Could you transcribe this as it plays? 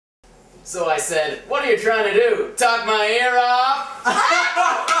So I said, "What are you trying to do? Talk my ear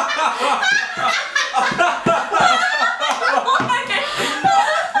off?"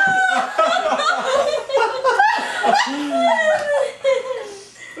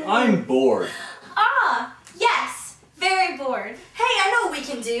 I'm bored. Ah, yes, very bored. Hey, I know what we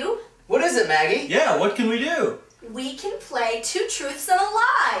can do. What is it, Maggie? Yeah, what can we do? We can play Two Truths and a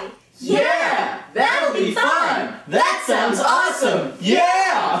Lie. Yeah, that'll be fun. That sounds awesome.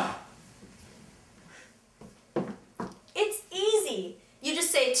 Yeah! It's easy. You just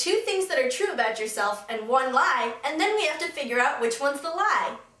say two things that are true about yourself and one lie, and then we have to figure out which one's the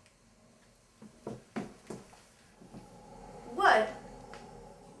lie. What?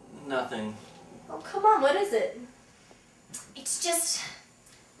 Nothing. Oh, come on, what is it? It's just,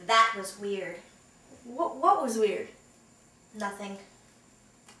 that was weird. What was weird? Nothing.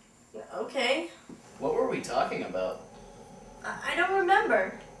 Okay. What were we talking about? I don't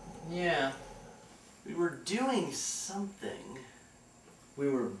remember. Yeah, We were doing something. we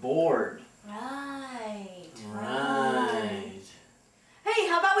were bored. Right. Right. Hey,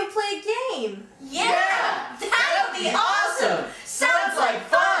 how about we play a game? Yeah! That'll be awesome! Sounds like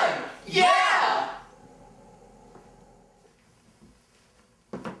fun! Yeah!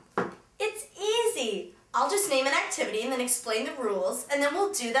 It's easy. I'll just name an activity and then explain the rules, and then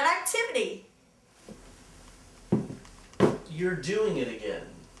we'll do that activity. You're doing it again.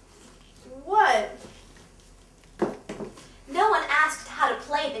 What? No one asked how to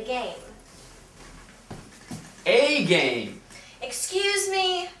play the game. A game. Excuse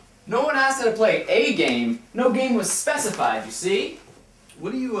me? No one asked how to play a game. No game was specified, you see?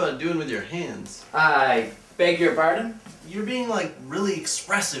 What are you doing with your hands? I beg your pardon? You're being like really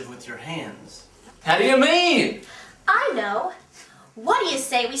expressive with your hands. How do you mean? I know. What do you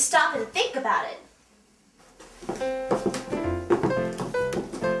say we stop and think about it?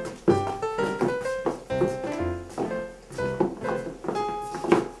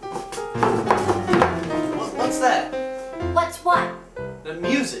 What's that? What's what? The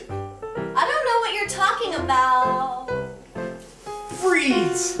music. I don't know what you're talking about.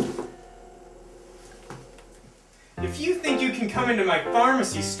 Freeze! If you think you can come into my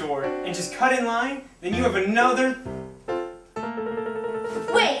pharmacy store and just cut in line, then you have another...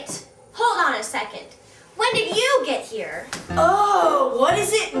 Wait, hold on a second. When did you get here? Oh, what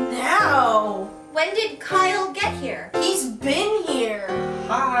is it now? When did Kyle get here? He's been here.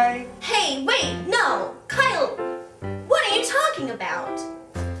 Hi! Hey, wait, no! Kyle, what are you talking about?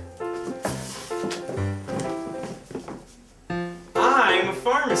 I'm a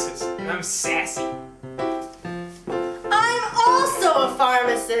pharmacist, and I'm sassy. I'm also a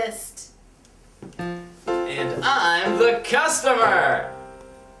pharmacist. And I'm the customer.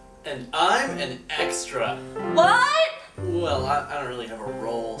 And I'm an extra. What? Well, I don't really have a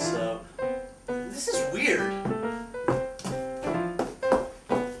role, so... This is weird.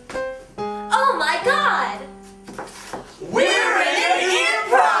 Oh my god! We're in an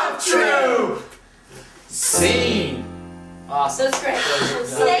improv troupe! Scene. Awesome. That's great.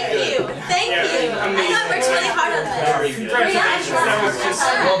 Thank you, thank Yeah, you. I amazing. know I worked really hard on this. Very good. Congratulations, that was just...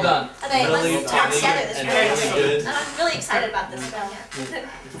 Well done. Okay, Really let's talk funny together this and really really good. And I'm really excited about this film.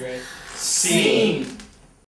 Great. Scene.